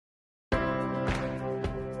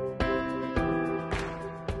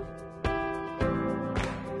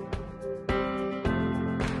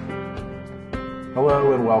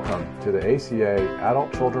Hello and welcome to the ACA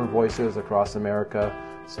Adult Children Voices Across America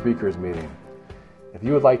Speakers Meeting. If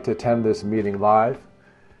you would like to attend this meeting live,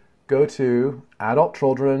 go to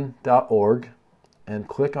adultchildren.org and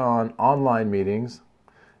click on Online Meetings,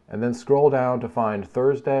 and then scroll down to find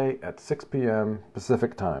Thursday at 6 p.m.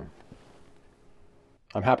 Pacific Time.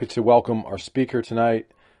 I'm happy to welcome our speaker tonight,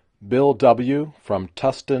 Bill W. from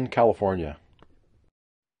Tustin, California.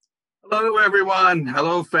 Hello, everyone.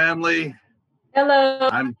 Hello, family. Hello.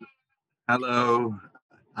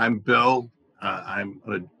 I'm Bill. I'm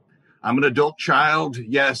an adult child.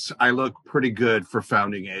 Yes, I look pretty good for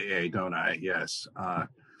founding AA, don't I? Yes. I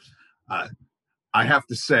have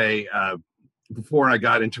to say, before I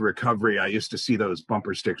got into recovery, I used to see those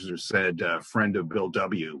bumper stickers that said "Friend of Bill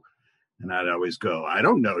W." And I'd always go, "I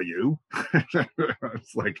don't know you."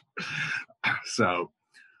 It's like, so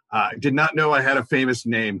I did not know I had a famous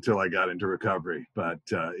name till I got into recovery. But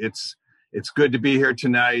it's good to be here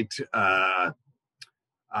tonight. I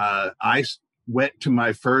went to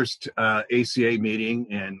my first ACA meeting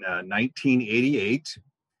in 1988.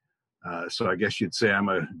 So I guess you'd say I'm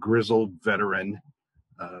a grizzled veteran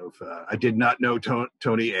of, I did not know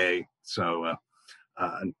Tony A. So,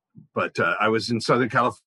 but I was in Southern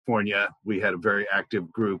California. We had a very active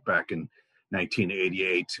group back in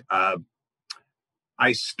 1988.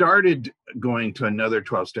 I started going to another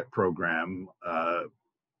 12-step program.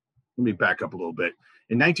 Let me back up a little bit.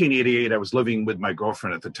 In 1988, I was living with my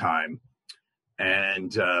girlfriend at the time.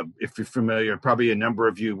 And if you're familiar, probably a number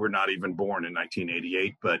of you were not even born in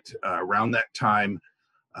 1988, but around that time,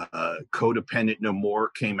 Codependent No More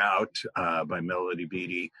came out by Melody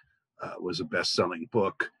Beattie. Was a best-selling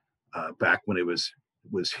book back when it was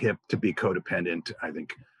hip to be codependent. I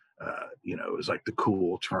think, it was like the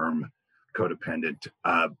cool term, codependent.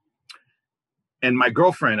 And my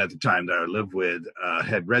girlfriend at the time that I lived with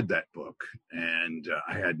had read that book, and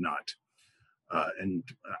I had not. And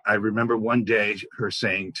I remember one day her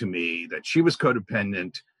saying to me that she was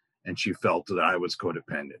codependent and she felt that I was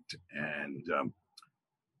codependent. And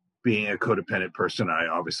being a codependent person, I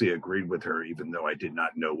obviously agreed with her, even though I did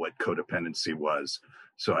not know what codependency was.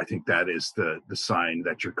 So I think that is the sign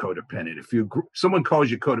that you're codependent. If someone calls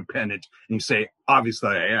you codependent and you say,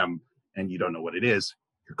 obviously I am, and you don't know what it is,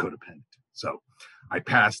 you're codependent. So I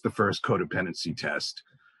passed the first codependency test.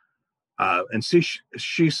 And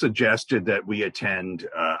she suggested that we attend.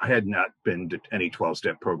 I had not been to any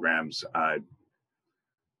 12-step programs. I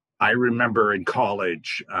remember in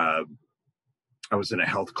college, I was in a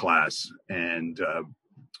health class, and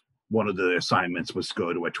one of the assignments was to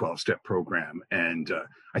go to a 12-step program. And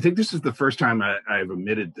I think this is the first time I've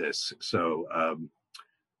omitted this. So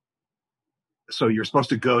you're supposed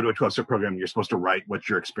to go to a 12-step program. You're supposed to write what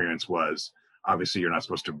your experience was. Obviously, you're not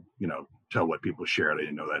supposed to, tell what people shared. I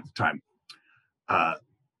didn't know that at the time.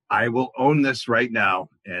 I will own this right now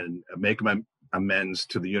and make my amends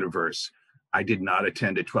to the universe. I did not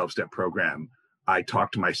attend a 12-step program. I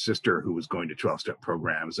talked to my sister who was going to 12-step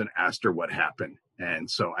programs and asked her what happened. And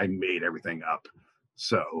so I made everything up.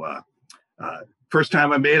 So first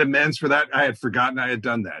time I made amends for that, I had forgotten I had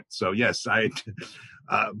done that. So yes,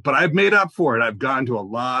 but I've made up for it. I've gone to a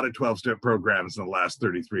lot of 12-step programs in the last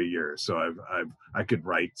 33 years. So I could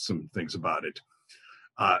write some things about it.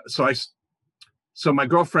 So my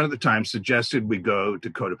girlfriend at the time suggested we go to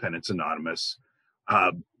Codependence Anonymous.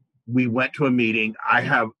 We went to a meeting. I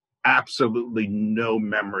have absolutely no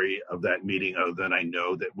memory of that meeting other than I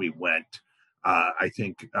know that we went. I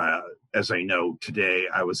think, as I know today,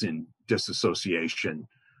 I was in disassociation.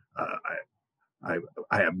 I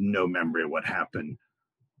have no memory of what happened.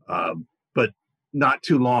 But not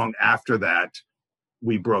too long after that,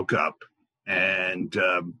 we broke up, and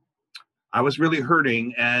I was really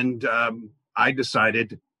hurting. And I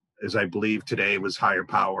decided, as I believe today was higher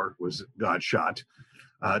power, was God shot,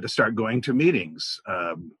 to start going to meetings.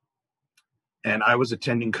 And I was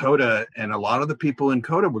attending CODA, and a lot of the people in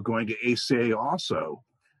CODA were going to ACA also.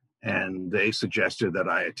 And they suggested that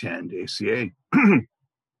I attend ACA.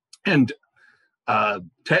 And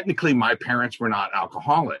technically my parents were not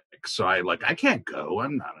alcoholics. So I can't go.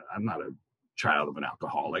 I'm not a child of an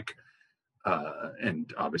alcoholic.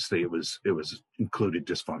 And obviously it was included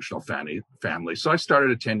dysfunctional family. So I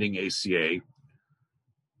started attending ACA.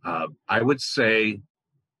 I would say,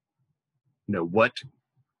 what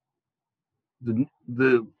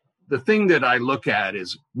the thing that I look at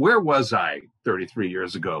is, where was I 33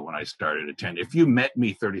 years ago when I started attending? If you met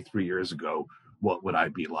me 33 years ago, what would I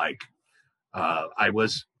be like? I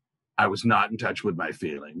was not in touch with my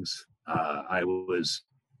feelings. I was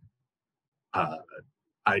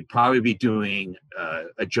I'd probably be doing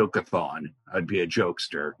a joke-a-thon. I'd be a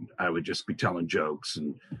jokester. I would just be telling jokes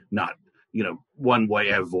and not, one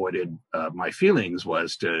way I avoided my feelings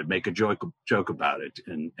was to make a joke about it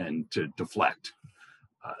and to deflect.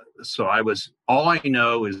 So all I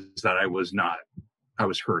know is that I was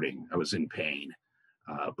hurting. I was in pain,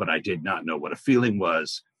 but I did not know what a feeling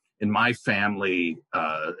was. In my family,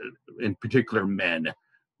 in particular men,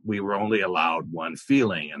 we were only allowed one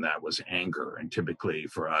feeling, and that was anger. And typically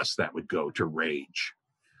for us, that would go to rage.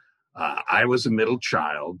 I was a middle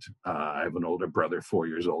child. I have an older brother, 4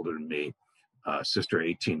 years older than me, sister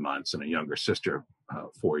 18 months, and a younger sister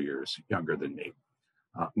 4 years younger than me.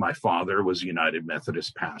 My father was a United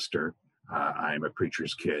Methodist pastor. I am a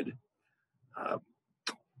preacher's kid.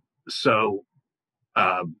 So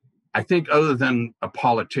I think other than a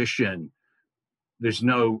politician,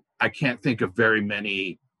 I can't think of very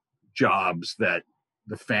many jobs that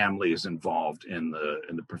the family is involved in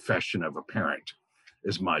the profession of a parent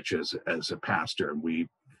as much as a pastor.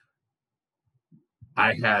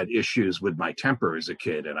 I had issues with my temper as a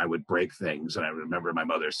kid, and I would break things. And I remember my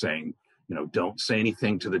mother saying, don't say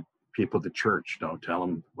anything to the people at the church. Don't tell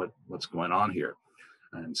them what's going on here.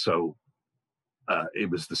 And so it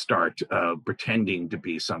was the start of pretending to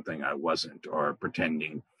be something I wasn't, or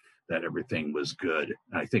pretending that everything was good.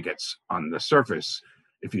 And I think it's on the surface.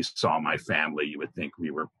 If you saw my family, you would think we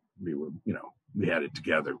had it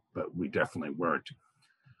together, but we definitely weren't.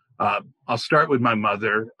 I'll start with my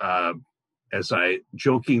mother, as I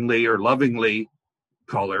jokingly or lovingly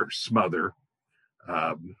call her Smother.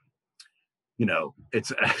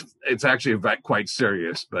 It's actually quite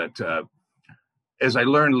serious, but as I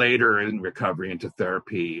learned later in recovery into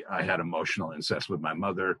therapy, I had emotional incest with my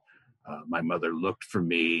mother. My mother looked for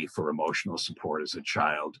me for emotional support as a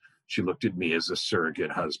child. She looked at me as a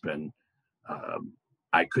surrogate husband.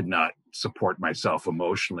 I could not support myself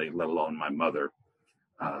emotionally, let alone my mother.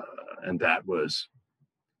 And that was,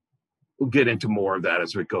 we'll get into more of that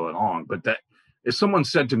as we go along. But that, if someone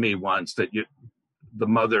said to me once that the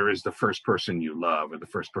mother is the first person you love, or the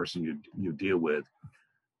first person you deal with.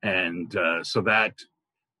 And so that,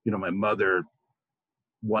 my mother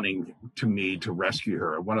wanting me to rescue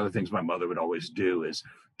her, one of the things my mother would always do is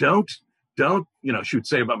don't, she would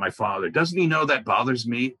say about my father, doesn't he know that bothers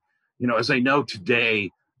me? As I know today,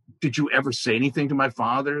 did you ever say anything to my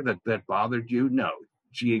father that bothered you? No.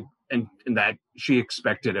 And that she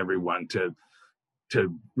expected everyone to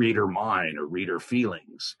read her mind or read her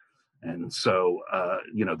feelings. And so,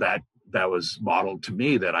 that was modeled to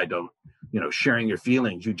me, that I don't, sharing your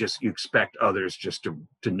feelings, you expect others just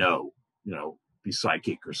to know, be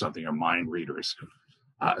psychic or something, or mind readers.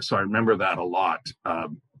 So I remember that a lot.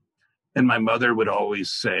 And my mother would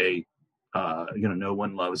always say, no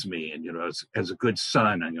one loves me. And, as a good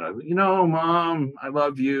son, and, Mom, I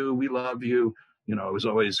love you. We love you. I was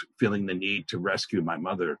always feeling the need to rescue my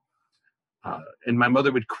mother. And my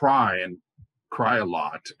mother would cry a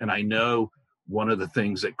lot. And I know one of the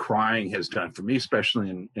things that crying has done for me,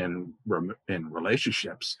 especially in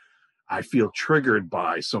relationships, I feel triggered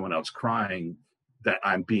by someone else crying, that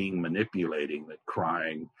I'm being manipulating, that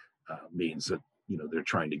crying means that, they're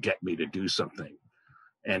trying to get me to do something.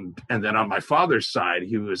 And then on my father's side,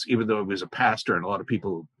 he was, even though he was a pastor, and a lot of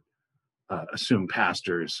people assume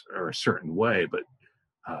pastors are a certain way, but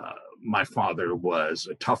my father was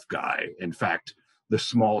a tough guy. In fact, the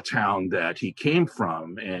small town that he came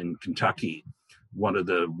from in Kentucky, one of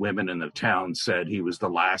the women in the town said he was the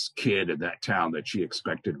last kid in that town that she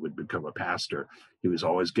expected would become a pastor. He was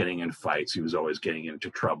always getting in fights. He was always getting into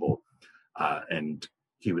trouble. And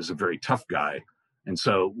he was a very tough guy. And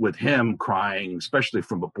so with him, crying, especially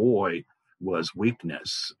from a boy, was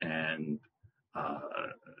weakness. And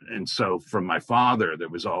so from my father, there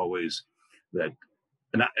was always that.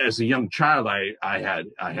 And as a young child, I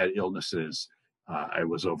had illnesses. I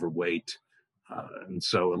was overweight. And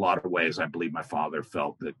so a lot of ways, I believe my father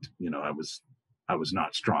felt that, I was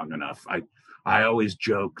not strong enough. I always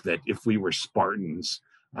joke that if we were Spartans,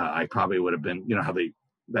 I probably would have been, how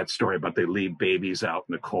that story about they leave babies out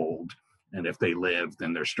in the cold. And if they lived,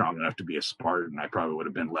 then they're strong enough to be a Spartan. I probably would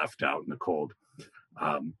have been left out in the cold.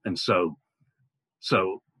 And so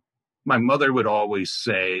my mother would always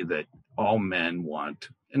say that all men want,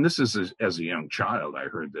 and this is as a young child, I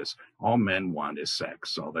heard this, all men want is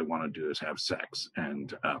sex. All they want to do is have sex.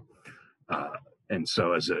 And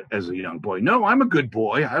so as a young boy, no, I'm a good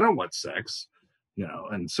boy. I don't want sex,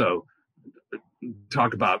 and so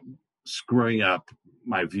talk about screwing up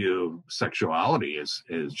my view of sexuality is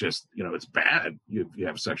just, it's bad. You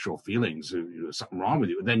have sexual feelings, there's something wrong with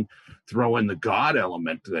you. And then throw in the God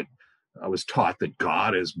element, that I was taught that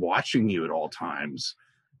God is watching you at all times.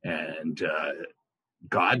 And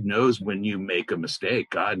God knows when you make a mistake.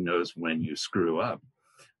 God knows when you screw up.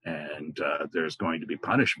 And there's going to be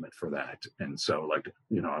punishment for that. And so, like,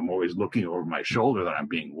 I'm always looking over my shoulder that I'm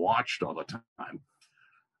being watched all the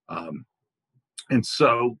time. And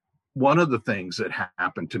so one of the things that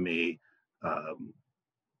happened to me,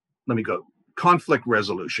 let me go, conflict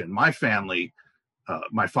resolution. My family,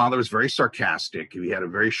 my father was very sarcastic. He had a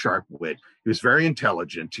very sharp wit. He was very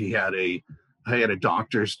intelligent. He had a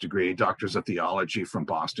doctor's degree, doctor's of theology from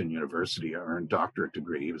Boston University, earned doctorate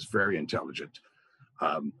degree. He was very intelligent.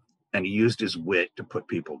 And he used his wit to put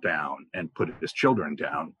people down and put his children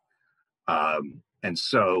down. And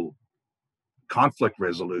so conflict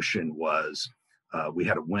resolution was, we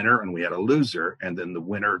had a winner and we had a loser, and then the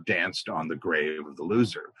winner danced on the grave of the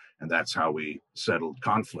loser. And that's how we settled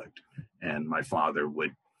conflict. And my father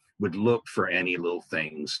would look for any little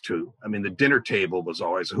things the dinner table was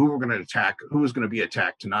always who we're going to attack, who was going to be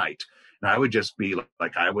attacked tonight. And I would just be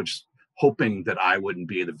like, I was hoping that I wouldn't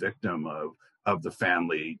be the victim of the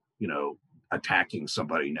family, attacking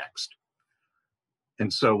somebody next.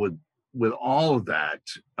 And so with all of that,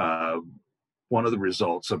 one of the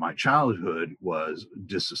results of my childhood was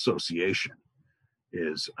disassociation.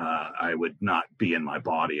 I would not be in my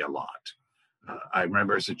body a lot. I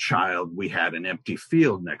remember as a child, we had an empty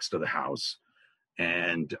field next to the house.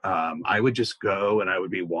 And I would just go and I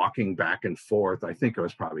would be walking back and forth. I think I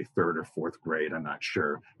was probably third or fourth grade. I'm not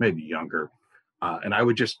sure, maybe younger. And I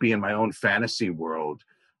would just be in my own fantasy world,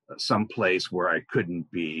 someplace where I couldn't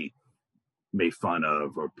be made fun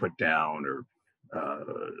of or put down, or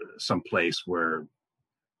someplace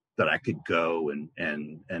that I could go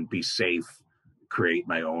and be safe, create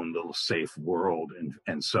my own little safe world.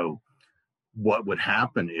 And so what would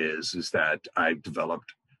happen is that I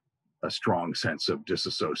developed a strong sense of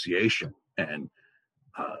disassociation. And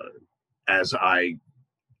as I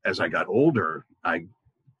got older, I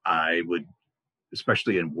would,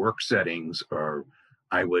 especially in work settings, or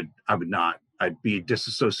I'd be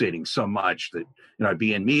disassociating so much that, I'd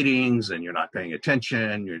be in meetings and you're not paying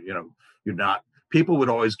attention. You're not, people would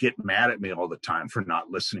always get mad at me all the time for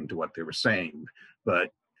not listening to what they were saying.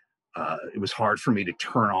 But it was hard for me to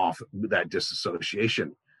turn off that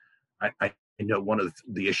disassociation. I know one of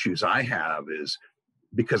the issues I have is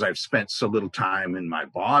because I've spent so little time in my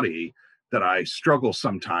body that I struggle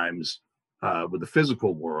sometimes with the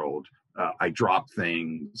physical world. I drop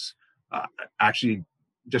things. Actually,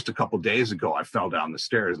 just a couple of days ago, I fell down the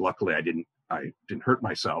stairs. Luckily, I didn't hurt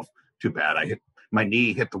myself too bad. My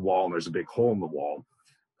knee hit the wall, and there's a big hole in the wall.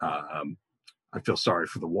 I feel sorry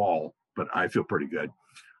for the wall, but I feel pretty good.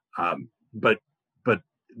 But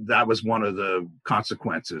that was one of the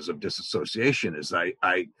consequences of disassociation. Is I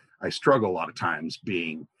struggle a lot of times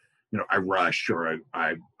being, I rush, or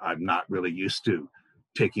I'm not really used to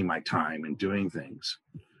taking my time and doing things.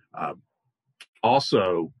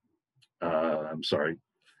 Also, I'm sorry.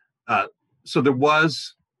 So there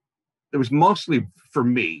was mostly, for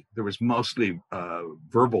me,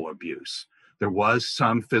 verbal abuse. There was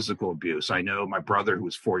some physical abuse. I know my brother, who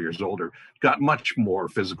was 4 years older, got much more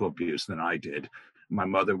physical abuse than I did. My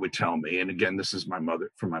mother would tell me, and again, this is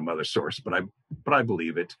from my mother's source, but I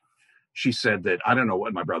believe it. She said that, I don't know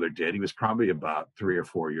what my brother did. He was probably about 3 or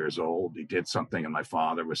 4 years old. He did something, and my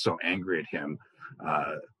father was so angry at him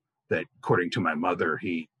that, according to my mother,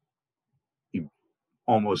 he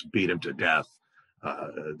almost beat him to death.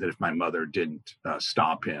 That if my mother didn't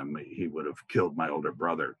stop him, he would have killed my older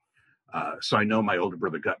brother. So I know my older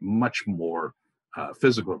brother got much more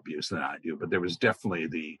physical abuse than I do, but there was definitely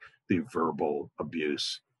the verbal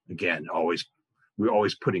abuse. Again, we were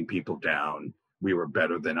always putting people down. We were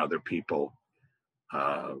better than other people,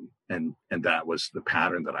 and that was the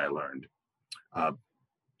pattern that I learned.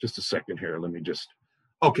 Just a second here. Let me just.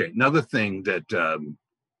 Okay, another thing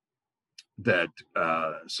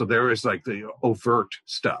so there was like the overt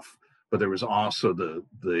stuff, but there was also the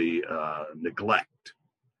neglect.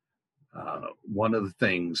 One of the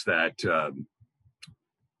things that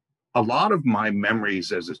a lot of my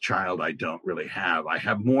memories as a child I don't really have. I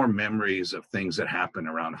have more memories of things that happened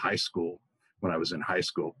around high school, when I was in high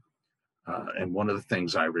school. And one of the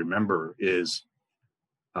things I remember is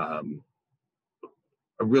a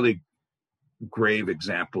really grave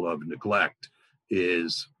example of neglect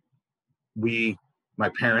is my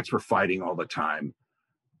parents were fighting all the time.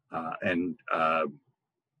 And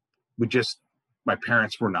my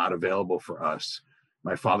parents were not available for us.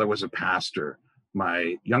 My father was a pastor.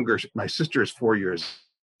 My sister is 4 years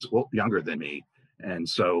younger than me. And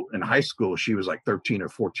so in high school, she was like 13 or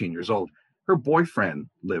 14 years old. Her boyfriend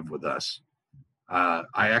lived with us. I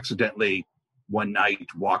accidentally one night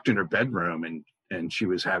walked in her bedroom and she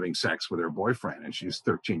was having sex with her boyfriend, and she's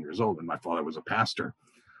 13 years old, and my father was a pastor.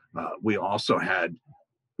 We also had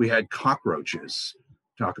cockroaches.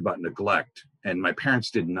 Talk about neglect, and my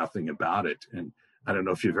parents did nothing about it. And I don't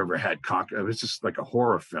know if you've ever had it was just like a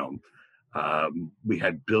horror film. We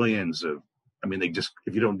had billions of, I mean, they just,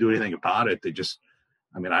 if you don't do anything about it, they just,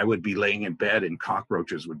 I mean, I would be laying in bed and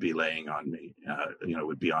cockroaches would be laying on me,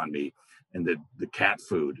 would be on me, and the cat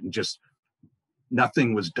food, and just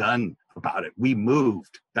nothing was done about it. We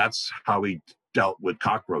moved. That's how we dealt with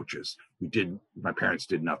cockroaches. My parents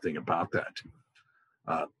did nothing about that.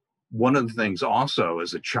 One of the things also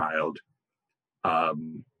as a child,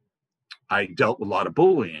 I dealt with a lot of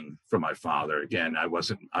bullying from my father. Again, I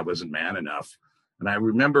wasn't man enough. And I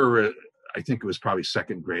remember, I think it was probably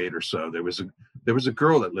second grade or so, there was a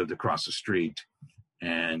girl that lived across the street,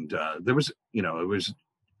 and I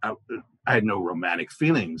had no romantic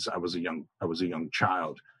feelings. I was a young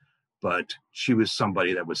child, but she was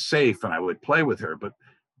somebody that was safe, and I would play with her. But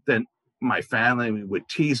then my family would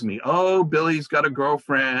tease me, "Oh, Billy's got a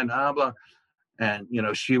girlfriend, blah blah," and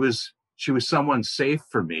she was someone safe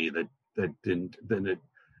for me that didn't.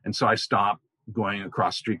 And so I stopped going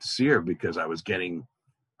across the street to see her because I was getting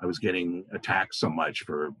attacked so much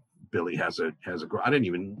for Billy has a girl. I didn't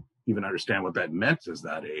even understand what that meant as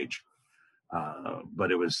that age.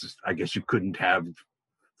 But it was, I guess you couldn't have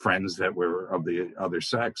friends that were of the other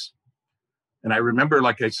sex. And I remember,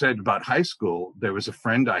 like I said, about high school, there was a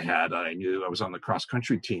friend I had, I knew, I was on the cross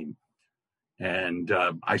country team. And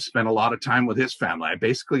I spent a lot of time with his family. I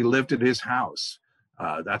basically lived at his house.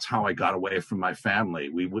 That's how I got away from my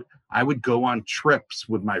family. I would go on trips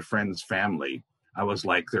with my friend's family. I was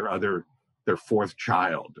like their fourth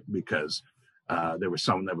child, because there was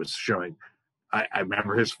someone that was showing. I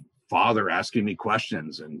remember his father asking me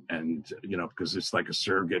questions, and because it's like a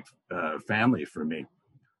surrogate family for me.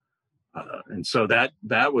 And so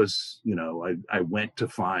that was, I went to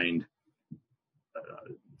find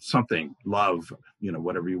something, love,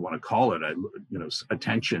 whatever you want to call it,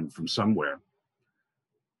 attention from somewhere.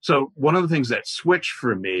 So one of the things that switched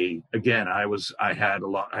for me, again, I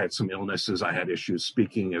had some illnesses. I had issues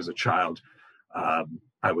speaking as a child.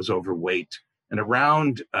 I was overweight. And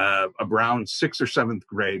around 6th or 7th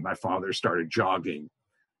grade, my father started jogging,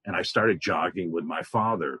 and I started jogging with my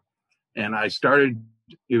father. And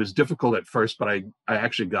it was difficult at first, but I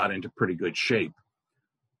actually got into pretty good shape.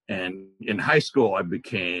 And in high school, I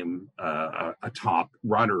became a top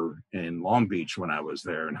runner in Long Beach when I was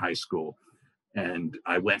there in high school. And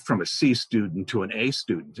I went from a C student to an A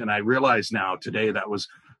student. And I realize now today that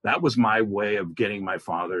was my way of getting my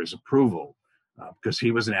father's approval, because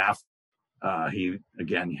he was an athlete. He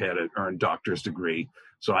had an earned doctor's degree.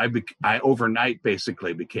 So I overnight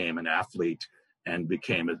basically became an athlete and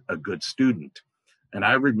became a good student. And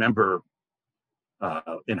I remember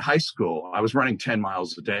in high school, I was running 10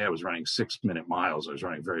 miles a day. I was running 6-minute miles. I was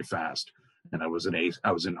running very fast. And I was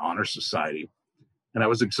in honor society. And I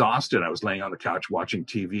was exhausted. I was laying on the couch watching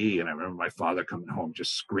TV. And I remember my father coming home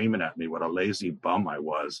just screaming at me what a lazy bum I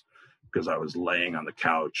was, because I was laying on the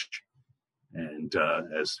couch. And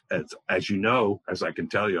as you know, as I can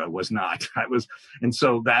tell you, I was not. And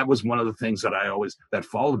so that was one of the things that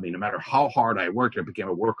followed me. No matter how hard I worked, I became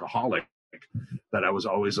a workaholic. That I was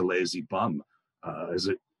always a lazy bum, is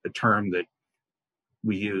a term that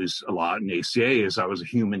we use a lot in ACA. Is I was a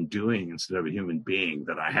human doing instead of a human being.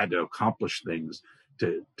 That I had to accomplish things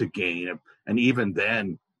to gain. And even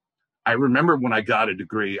then, I remember when I got a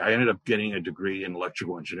degree, I ended up getting a degree in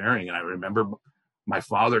electrical engineering. And I remember my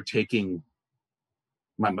father taking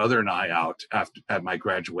my mother and I out at my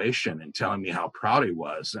graduation and telling me how proud he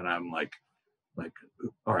was. And I'm like,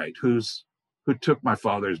 all right, who took my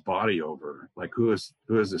father's body over? Like, who is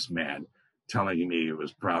this man telling me he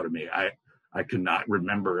was proud of me? I could not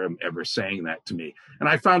remember him ever saying that to me. And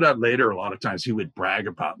I found out later, a lot of times he would brag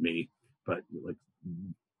about me, but like,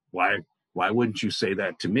 why wouldn't you say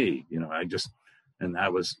that to me? And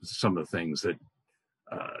that was some of the things that,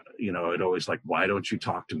 I'd always like, why don't you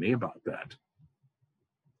talk to me about that?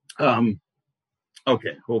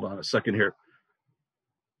 Okay, hold on a second here.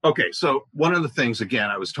 Okay, so one of the things,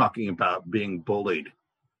 again, I was talking about being bullied,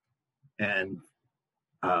 and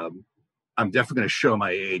I'm definitely going to show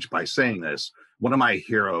my age by saying this. One of my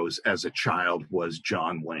heroes as a child was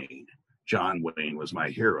John Wayne. John Wayne was my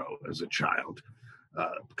hero as a child,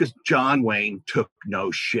 because John Wayne took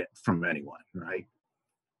no shit from anyone, right?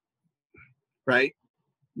 Right?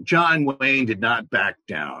 John Wayne did not back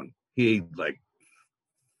down. He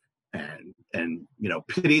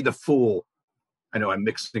pity the fool I know I'm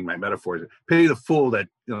mixing my metaphors. Pity the fool that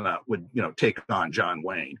would take on John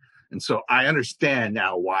Wayne. And so I understand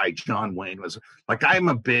now why John Wayne was like, I'm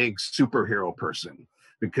a big superhero person,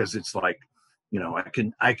 because it's like,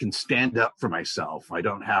 I can stand up for myself. I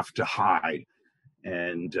don't have to hide.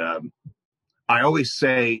 And I always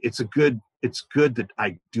say it's good that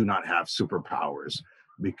I do not have superpowers,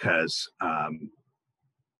 because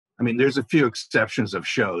there's a few exceptions of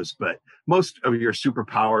shows, but most of your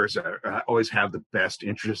superpowers always have the best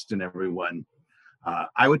interest in everyone.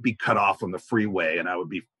 I would be cut off on the freeway and I would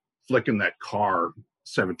be flicking that car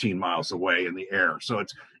 17 miles away in the air. So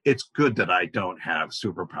it's good that I don't have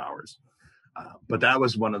superpowers. But that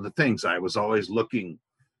was one of the things I was always looking,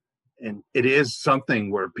 and it is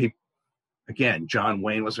something where people, again, John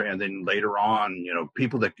Wayne was, and then later on,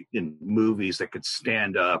 people that in movies that could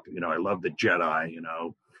stand up. I love the Jedi.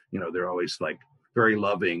 They're always like very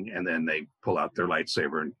loving, and then they pull out their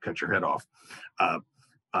lightsaber and cut your head off.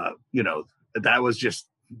 That was just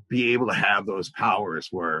be able to have those powers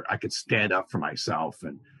where I could stand up for myself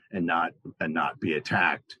and not be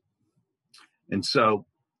attacked. And so,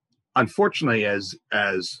 unfortunately, as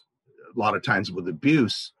a lot of times with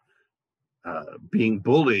abuse, being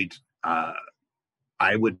bullied, I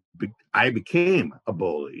became a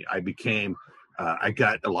bully. I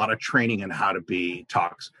got a lot of training in how to be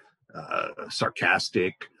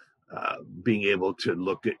sarcastic, being able to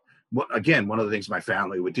look at again, one of the things my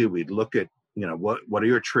family would do, we'd look at, what are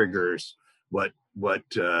your triggers,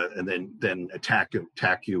 and then attack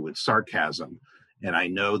you with sarcasm. And I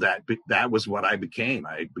know that was what I became.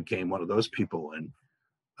 I became one of those people, and,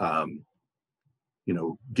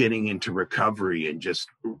 getting into recovery and just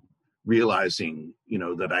realizing,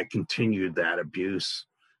 that I continued that abuse,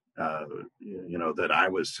 that I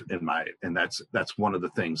was and that's one of the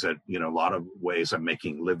things that, a lot of ways I'm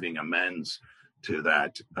making living amends to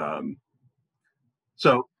that.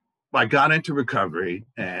 So I got into recovery,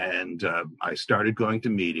 and I started going to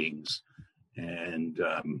meetings, and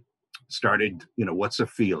started, what's a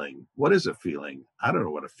feeling? What is a feeling? I don't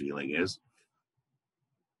know what a feeling is.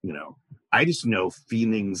 I just know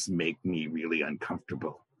feelings make me really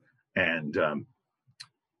uncomfortable. And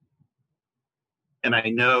I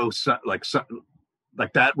know like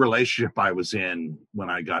that relationship I was in when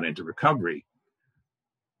I got into recovery,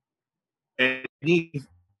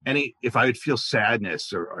 if I would feel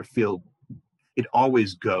sadness or feel, it'd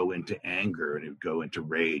always go into anger, and it'd go into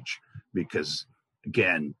rage, because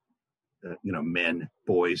again, men,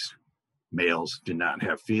 boys, males did not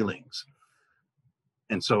have feelings.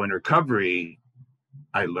 And so in recovery,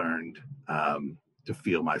 I learned to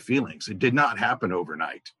feel my feelings. It did not happen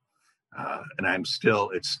overnight. And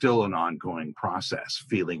it's still an ongoing process,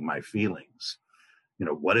 feeling my feelings.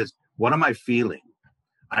 What am I feeling?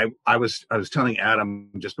 I was telling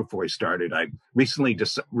Adam just before we started, I recently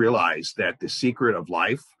just realized that the secret of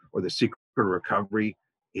life, or the secret of recovery,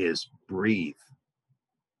 is breathe.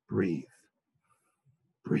 Breathe.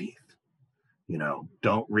 Breathe.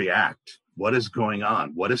 Don't react. What is going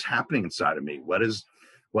on? What is happening inside of me?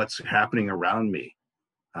 What's happening around me?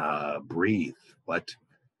 Breathe.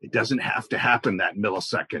 It doesn't have to happen that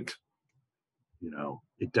millisecond.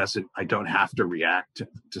 It doesn't. I don't have to react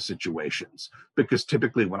to situations, because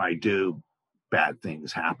typically when I do, bad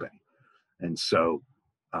things happen. And so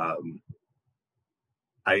I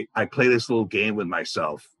play this little game with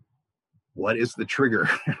myself. What is the trigger?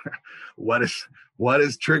 What is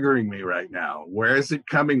triggering me right now? Where is it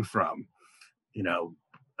coming from?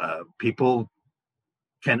 People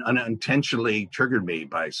can unintentionally trigger me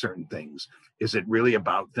by certain things. Is it really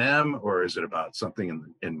about them, or is it about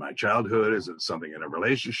something in my childhood? Is it something in a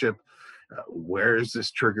relationship? Where is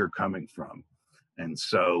this trigger coming from? And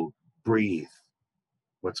so breathe.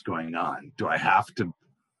 What's going on? Do I have to?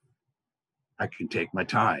 I can take my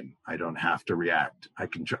time. I don't have to react. I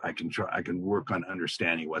can work on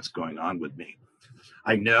understanding what's going on with me.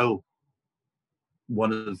 I know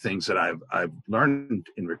one of the things that I've learned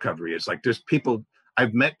in recovery is, like,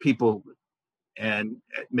 I've met people, and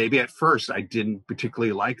maybe at first I didn't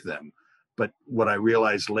particularly like them, but what I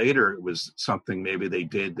realized later, it was something maybe they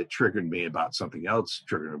did that triggered me about something else,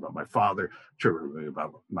 triggered about my father, triggered me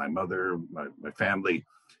about my mother, my family.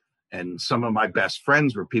 And some of my best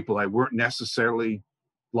friends were people I weren't necessarily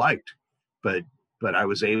liked, but I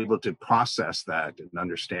was able to process that and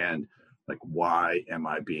understand, like, why am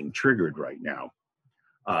I being triggered right now?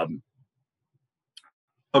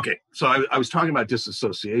 Okay, so I was talking about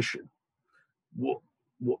disassociation.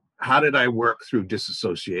 How did I work through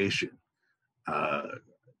disassociation?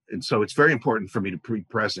 And so it's very important for me to be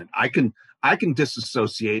present. I can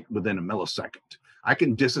disassociate within a millisecond. I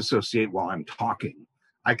can disassociate while I'm talking.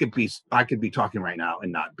 I could be talking right now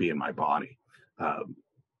and not be in my body.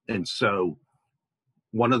 And so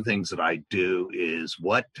one of the things that I do is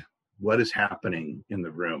what is happening in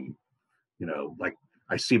the room. Like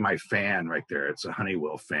I see my fan right there. It's a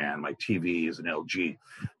Honeywell fan. My TV is an LG.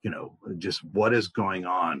 Just what is going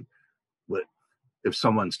on. What if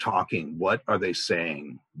someone's talking? What are they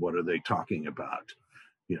saying? What are they talking about?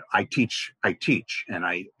 I teach, and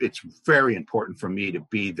it's very important for me to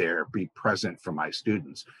be there, be present for my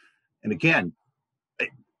students. And again,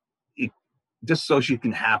 dissociation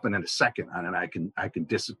can happen in a second, and I can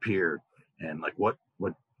disappear, and like what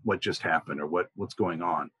just happened, or what's going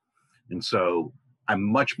on. And so I'm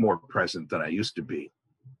much more present than I used to be.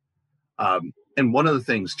 And one of the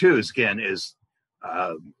things too is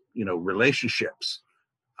relationships.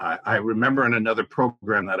 I remember in another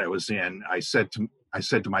program that I was in, I said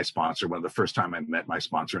to my sponsor, one of the first time I met my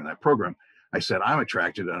sponsor in that program, I said, I'm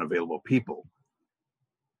attracted to unavailable people.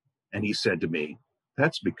 And he said to me,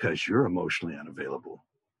 that's because you're emotionally unavailable.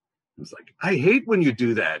 I was like, I hate when you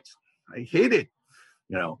do that. I hate it,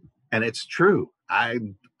 and it's true.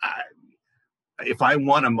 If I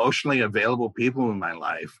want emotionally available people in my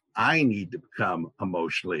life, I need to become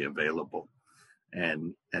emotionally available.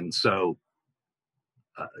 And so,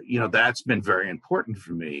 that's been very important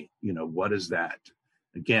for me. What is that?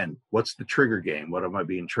 Again, what's the trigger game? What am I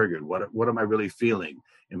being triggered? What am I really feeling?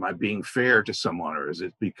 Am I being fair to someone, or is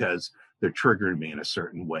it because they're triggering me in a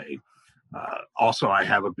certain way? Also, I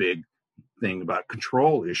have a big thing about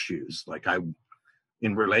control issues. Like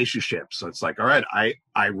in relationships, so it's like, all right,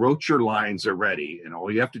 I wrote your lines already, and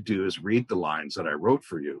all you have to do is read the lines that I wrote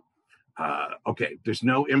for you. Okay, there's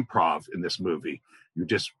no improv in this movie. You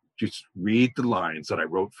just read the lines that I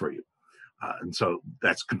wrote for you. And so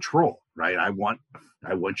that's control, right? I want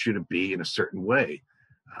you to be in a certain way,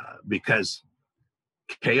 because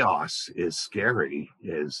chaos is scary.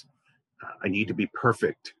 I need to be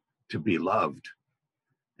perfect to be loved.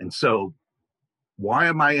 And so why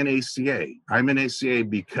am I in ACA? I'm in ACA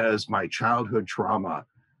because my childhood trauma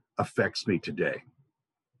affects me today.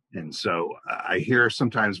 And so I hear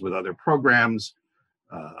sometimes with other programs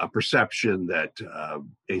a perception that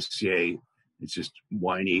ACA is just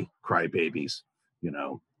whiny crybabies,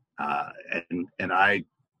 and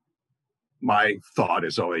my thought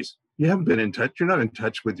is always, you haven't been in touch. You're not in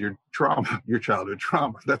touch with your trauma, your childhood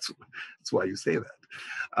trauma. That's why you say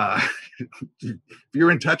that. If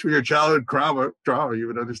you're in touch with your childhood trauma, you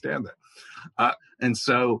would understand that. And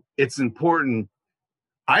so it's important.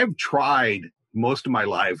 I've tried most of my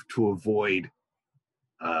life to avoid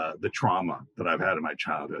the trauma that I've had in my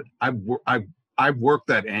childhood. I've worked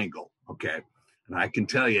that angle, okay, and I can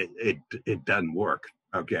tell you it doesn't work,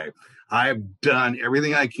 okay. I've done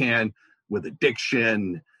everything I can with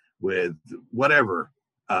addiction, with whatever,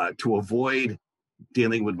 to avoid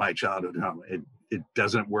dealing with my childhood trauma. It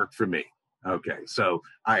doesn't work for me, okay. So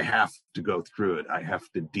I have to go through it. I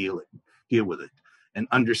have to deal with it, and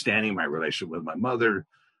understanding my relationship with my mother,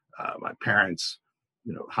 my parents,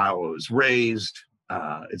 how I was raised.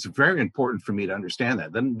 It's very important for me to understand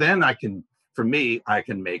that. Then I can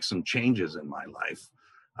make some changes in my life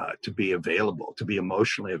to be available, to be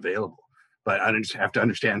emotionally available. But I just have to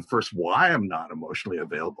understand first why I'm not emotionally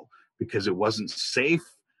available, because it wasn't safe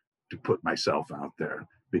to put myself out there.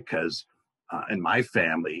 Because in my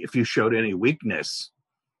family, if you showed any weakness,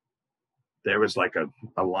 there was like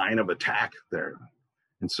a line of attack there.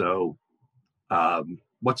 And so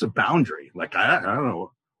what's a boundary? Like, I don't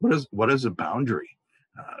know. What is a boundary?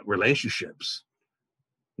 Relationships.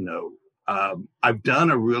 I've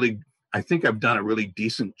done a really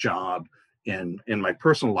decent job in my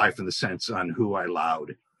personal life, in the sense on who I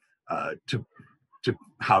allowed to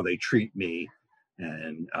how they treat me,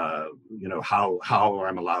 and how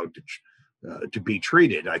I'm allowed to be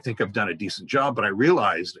treated. I think I've done a decent job, but I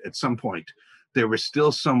realized at some point there was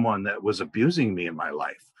still someone that was abusing me in my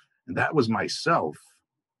life, and that was myself.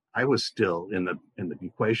 I was still in the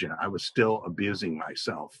equation. I was still abusing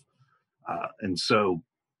myself. And so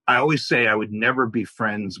I always say I would never be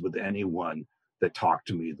friends with anyone that talked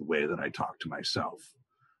to me the way that I talk to myself.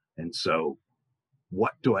 And so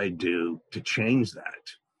what do I do to change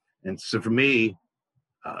that? And so for me,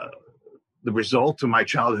 the result of my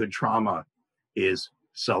childhood trauma is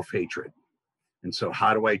self-hatred. And so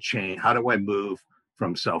how do I change? How do I move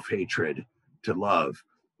from self-hatred to love?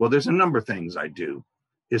 Well, there's a number of things I do.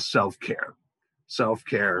 Is self-care,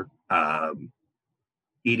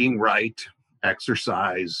 eating right,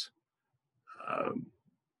 exercise,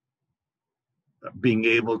 being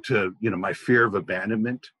able to, my fear of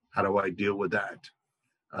abandonment. How do I deal with that?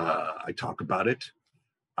 I talk about it.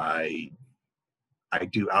 I I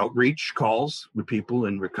do outreach calls with people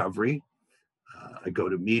in recovery. I go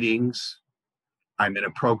to meetings. I'm in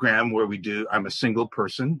a program where I'm a single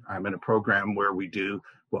person. I'm in a program where we do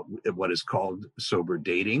what is called sober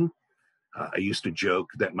dating. I used to joke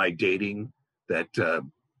that my dating, that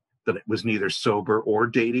it was neither sober or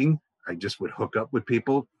dating. I just would hook up with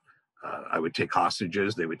people. I would take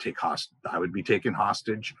hostages. I would be taken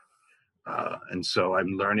hostage. And so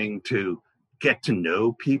I'm learning to get to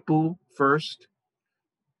know people first.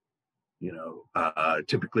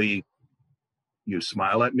 Typically you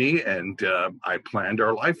smile at me, and I planned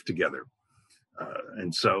our life together.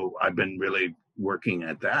 And so I've been really working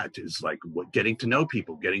at that, is like getting to know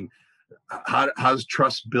people, how's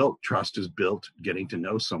trust built? Trust is built getting to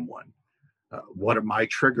know someone. What are my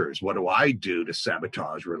triggers? What do I do to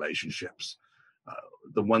sabotage relationships?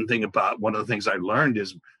 One of the things I learned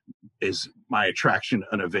is my attraction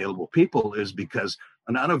to unavailable people is because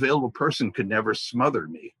an unavailable person could never smother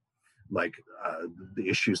me, like the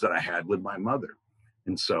issues that I had with my mother.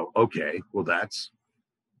 And so, okay, well, that's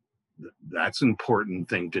an important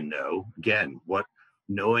thing to know. Again,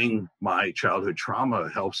 knowing my childhood trauma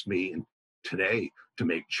helps me today to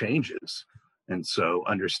make changes. And so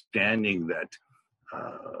understanding that,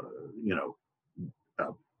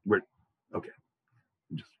 we're okay,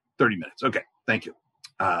 just 30 minutes. Okay, thank you.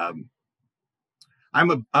 I'm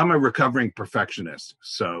a recovering perfectionist.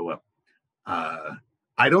 So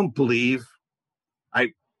I don't believe,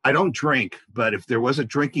 I don't drink, but if there was a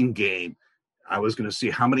drinking game, I was going to see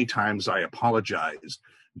how many times I apologized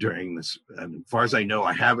during this. And as far as I know,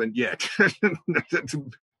 I haven't yet.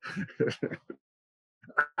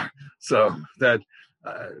 So that,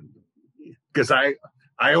 because I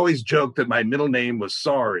always joke that my middle name was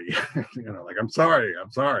Sorry. Like I'm sorry.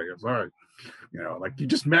 Like you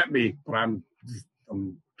just met me, but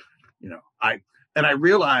I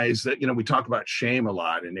realized that, we talk about shame a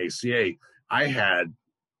lot in ACA. I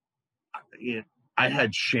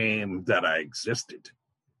had shame that I existed,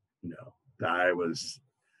 that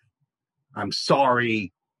I'm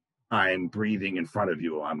sorry I'm breathing in front of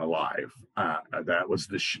you, I'm alive. That was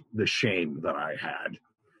the shame that I had,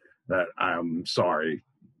 that I'm sorry.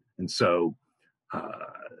 And so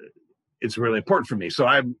it's really important for me. So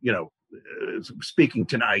I'm, speaking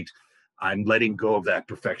tonight, I'm letting go of that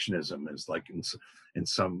perfectionism, is like in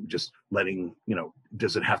some, just letting,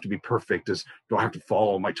 does it have to be perfect? Do I have to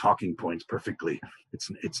follow my talking points perfectly?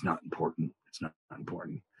 It's not important. It's not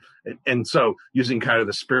important. And so using kind of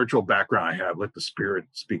the spiritual background I have, let the Spirit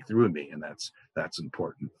speak through me. And that's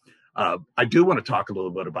important. I do want to talk a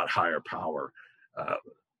little bit about higher power.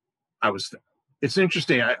 It's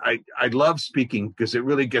interesting. I love speaking because it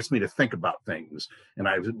really gets me to think about things. And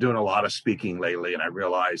I've been doing a lot of speaking lately, and I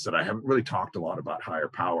realized that I haven't really talked a lot about higher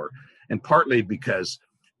power, and partly because,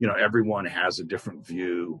 everyone has a different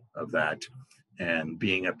view of that. And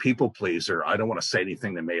being a people pleaser, I don't want to say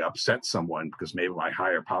anything that may upset someone because maybe my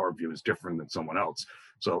higher power view is different than someone else.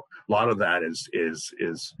 So a lot of that is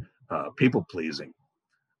people pleasing.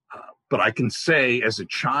 But I can say as a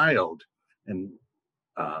child, and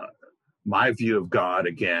my view of God,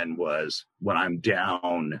 again, was when I'm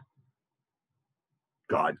down,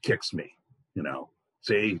 God kicks me,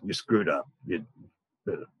 see, you screwed up.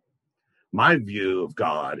 My view of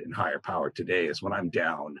God and higher power today is when I'm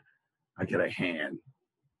down, I get a hand.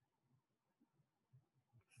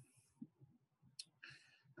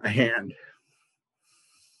 A hand.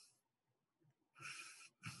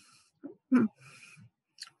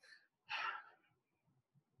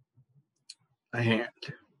 A hand.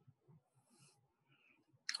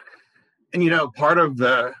 And part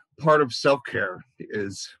of self-care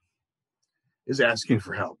is asking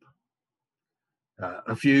for help.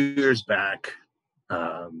 A few years back,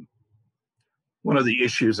 one of the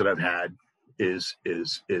issues that I've had is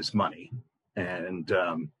money. And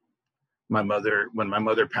when my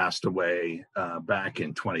mother passed away back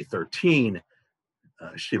in 2013,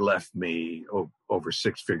 she left me over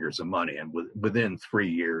six figures of money, and within 3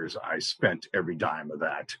 years, I spent every dime of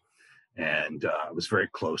that. And I was very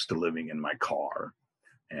close to living in my car,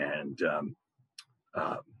 and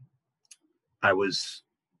it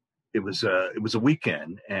was a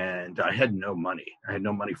weekend, and I had no money. I had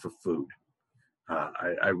no money for food.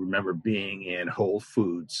 I remember being in Whole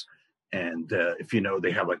Foods, and if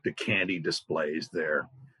they have like the candy displays there,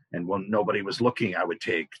 and when nobody was looking, I'd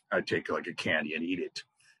take like a candy and eat it.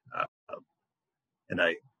 And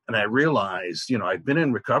I realized, I've been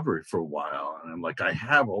in recovery for a while, and I'm like, I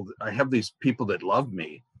have these people that love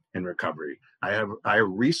me in recovery. I have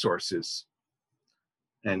resources,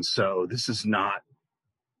 and so this is not,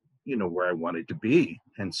 where I wanted to be.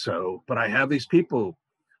 And so, but I have these people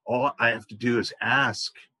all I have to do is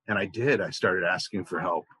ask. And I did. I started asking for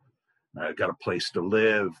help. I got a place to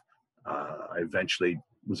live. I eventually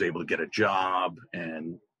was able to get a job,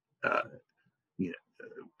 and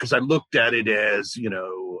because I looked at it as,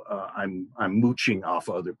 I'm mooching off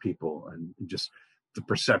other people, and just the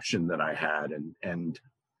perception that I had, and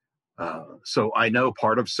so I know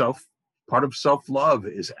part of self-love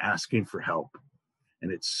is asking for help,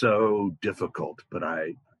 and it's so difficult, but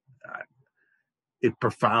it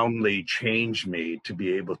profoundly changed me to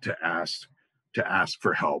be able to ask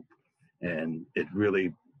for help, and it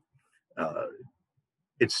really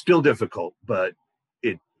it's still difficult, but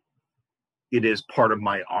it is part of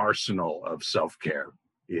my arsenal of self-care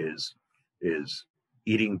is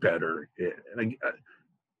eating better. I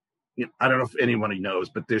don't know if anyone knows,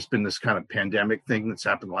 but there's been this kind of pandemic thing that's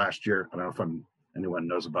happened last year. I don't know if anyone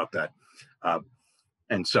knows about that.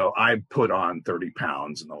 And so I put on 30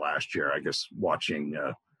 pounds in the last year. I guess watching,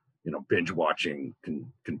 binge watching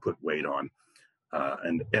can put weight on.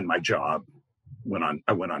 And my job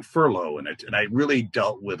I went on furlough, and I really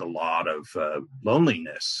dealt with a lot of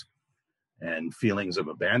loneliness and feelings of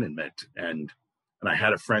abandonment. And I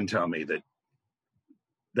had a friend tell me that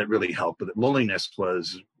really helped, but that loneliness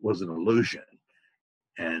was an illusion.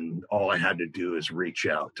 And all I had to do is reach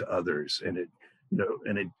out to others. And it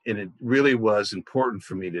really was important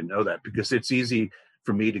for me to know that, because it's easy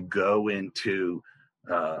for me to go into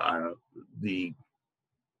the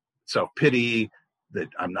self-pity that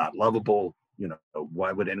I'm not lovable.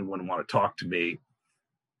 Why would anyone want to talk to me?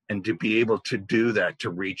 And to be able to do that, to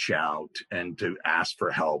reach out and to ask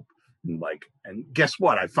for help. And guess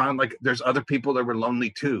what? I found there's other people that were lonely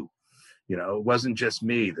too. It wasn't just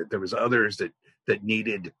me, that there was others that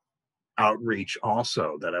needed outreach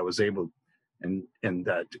also, that I was able, and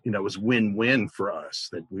that, it was win-win for us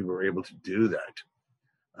that we were able to do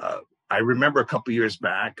that. I remember a couple years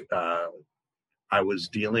back, I was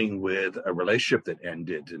dealing with a relationship that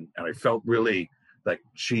ended, and I felt really like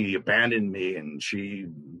she abandoned me, and she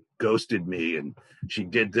ghosted me, and she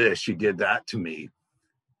did this, she did that to me.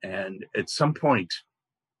 And at some point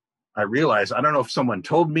I realized, I don't know if someone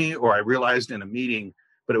told me or I realized in a meeting,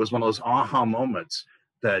 but it was one of those aha moments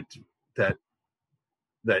that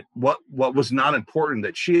what was not important,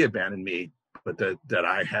 that she abandoned me, but that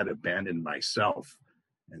I had abandoned myself,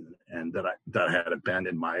 and that I had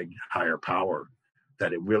abandoned my higher power,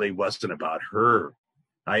 that it really wasn't about her.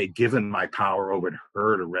 I had given my power over to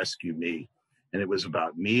her to rescue me, and it was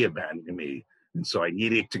about me abandoning me. And so I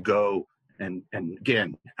needed to go and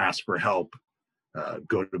again, ask for help,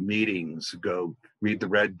 go to meetings, go read the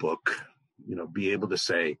Red Book, be able to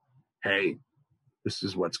say, hey, this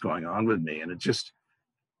is what's going on with me. And it just,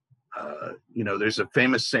 there's a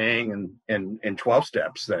famous saying in 12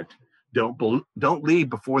 steps that don't leave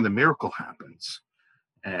before the miracle happens.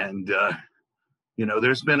 And,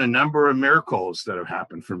 there's been a number of miracles that have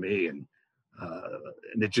happened for me. And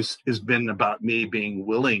it just has been about me being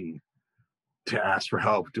willing to ask for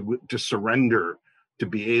help, to surrender, to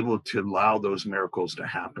be able to allow those miracles to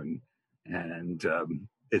happen. And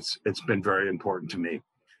it's been very important to me.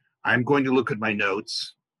 I'm going to look at my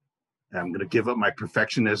notes. I'm going to give up my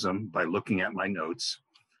perfectionism by looking at my notes.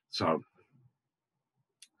 So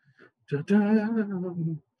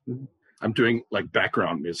I'm doing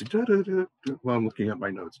background music while I'm looking at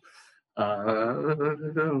my notes.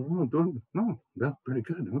 No, pretty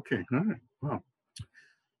good. Okay, all right. Wow.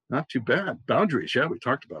 Not too bad. Boundaries, yeah, we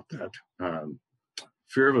talked about that.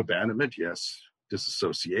 Fear of abandonment, yes.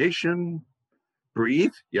 Disassociation.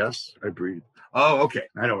 Breathe, yes, I breathe. Oh, okay.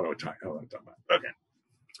 I know what I'm talking about. Okay.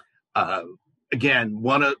 Again,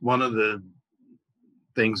 one of the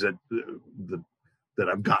things that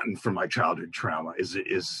I've gotten from my childhood trauma is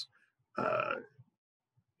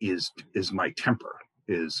my temper.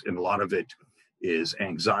 And a lot of it is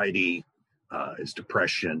anxiety, is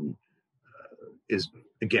depression, is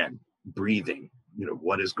again breathing.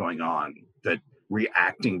 What is going on? That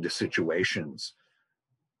reacting to situations.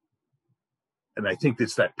 And I think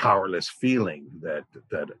it's that powerless feeling that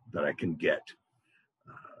I can get.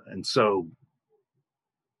 And so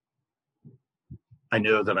I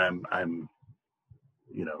know that I'm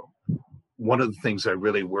one of the things I'm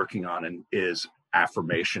really working on is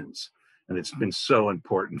affirmations. And it's been so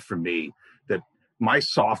important for me that my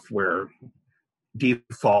software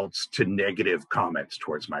defaults to negative comments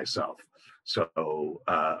towards myself. So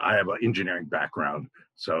I have an engineering background,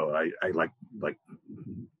 so I like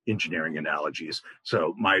engineering analogies.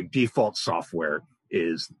 So my default software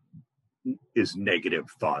is negative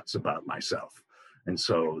thoughts about myself. And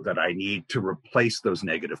so that I need to replace those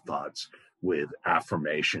negative thoughts with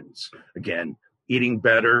affirmations. Again, eating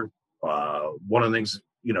better. One of the things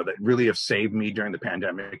that really have saved me during the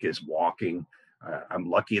pandemic is walking. I'm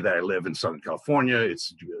lucky that I live in Southern California.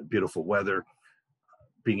 It's beautiful weather,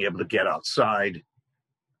 being able to get outside,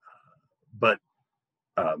 but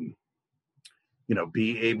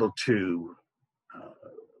be able to.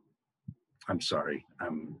 I'm sorry,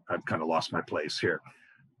 I've kind of lost my place here.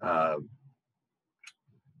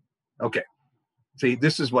 Okay, see,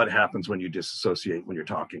 this is what happens when you disassociate when you're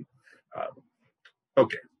talking.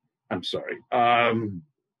 Okay, I'm sorry.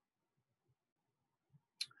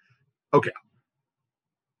 Okay.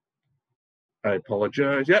 I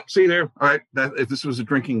apologize. Yep, see there. All right. If this was a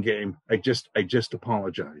drinking game, I just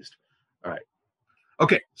apologized. All right.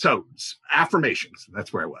 Okay. So affirmations.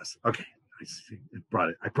 That's where I was. Okay. I see.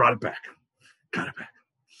 I brought it back. Got it back.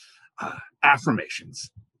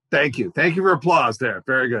 Affirmations. Thank you. Thank you for applause there.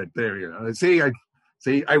 Very good. There you go.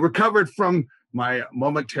 I recovered from my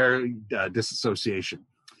momentary disassociation.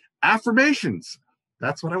 Affirmations.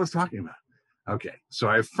 That's what I was talking about. Okay. So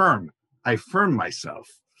I affirm myself.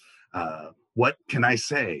 What can I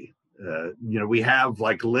say? We have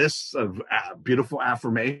like lists of beautiful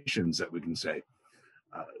affirmations that we can say.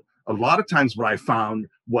 A lot of times what I found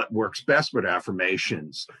what works best with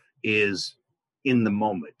affirmations is in the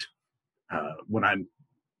moment. When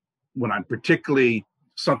I'm particularly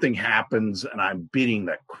something happens and I'm beating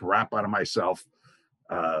the crap out of myself,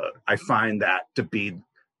 I find that to be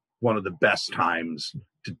one of the best times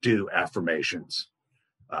to do affirmations.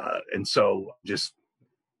 And so just,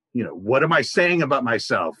 what am I saying about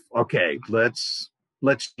myself? Okay, let's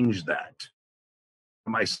change that.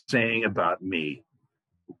 What am I saying about me?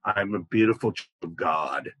 I'm a beautiful child of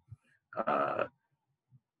God.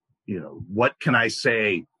 What can I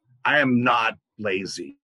say? I am not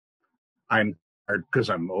lazy. I'm tired because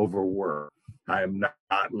I'm overworked. I am not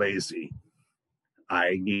lazy.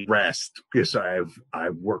 I need rest because I've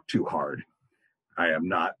worked too hard. I am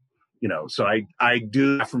not, so I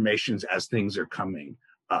do affirmations as things are coming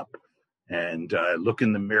up and look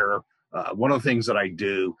in the mirror. One of the things that I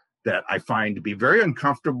do that I find to be very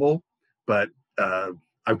uncomfortable, but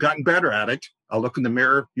I've gotten better at it. I'll look in the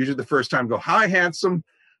mirror, usually the first time, go, "Hi, handsome."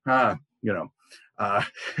 But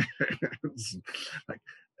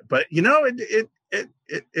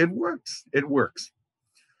it works. It works.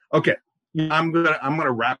 Okay, I'm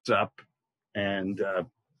gonna wrap up, and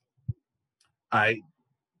I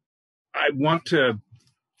want to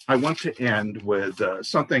end with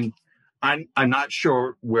something. I'm not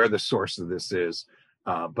sure where the source of this is,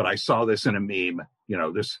 but I saw this in a meme.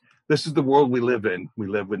 This is the world we live in. We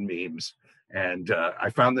live with memes, and I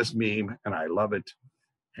found this meme and I love it.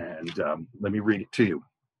 And let me read it to you.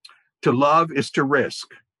 To love is to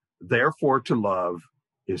risk. Therefore, to love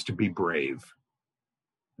is to be brave.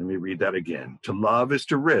 Let me read that again. To love is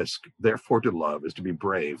to risk. Therefore, to love is to be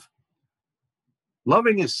brave.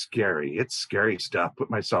 Loving is scary. It's scary stuff. Put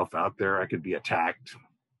myself out there. I could be attacked.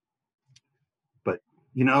 But,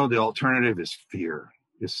 the alternative is fear,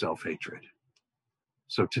 is self-hatred.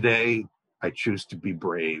 So today, I choose to be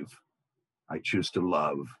brave. I choose to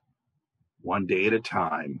love. One day at a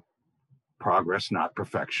time. Progress, not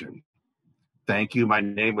perfection. Thank you. My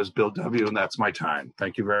name was Bill W., and that's my time.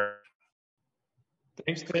 Thank you very much.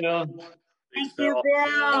 Thanks, Bill. Thank you, Bill.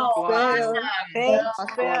 Awesome. Thanks,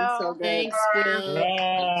 Awesome. Bill. So good. Thanks, Bill.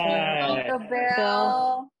 Right. Thank you,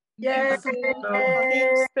 Bill. Yay.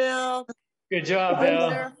 Thanks, Bill. Good job, Bill.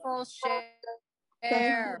 Wonderful share.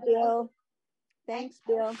 Thank you, Bill. Thanks,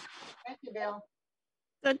 Bill. Thank you, Bill.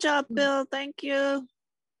 Good job, Bill. Thank you.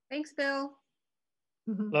 Thanks, Bill.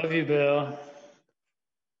 Love you, Bill.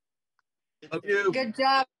 Love you. Good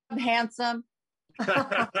job, handsome.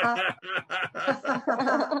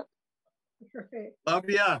 Love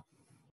ya.